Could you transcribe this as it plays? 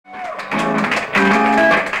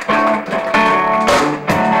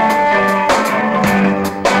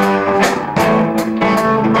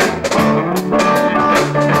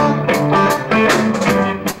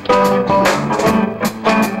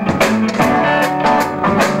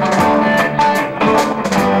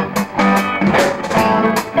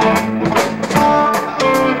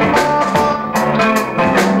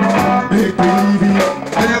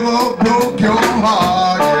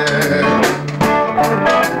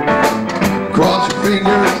Cross your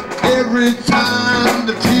fingers every time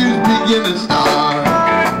the tears begin to start.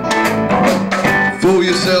 Fool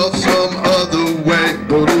yourself some other way.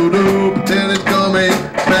 Do-do-do, pretend it's coming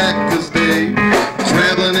back to stay.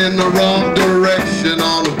 Traveling in the wrong direction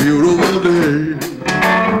on a beautiful day.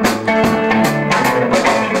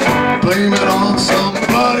 Blame it on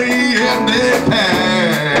somebody in their past.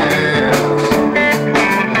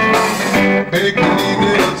 Make believe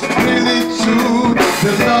it's really true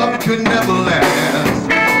that love could never last.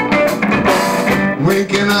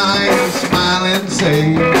 Winking eyes, smiling,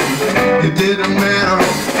 say it didn't matter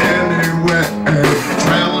anyway.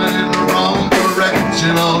 Traveling in the wrong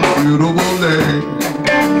direction on a beautiful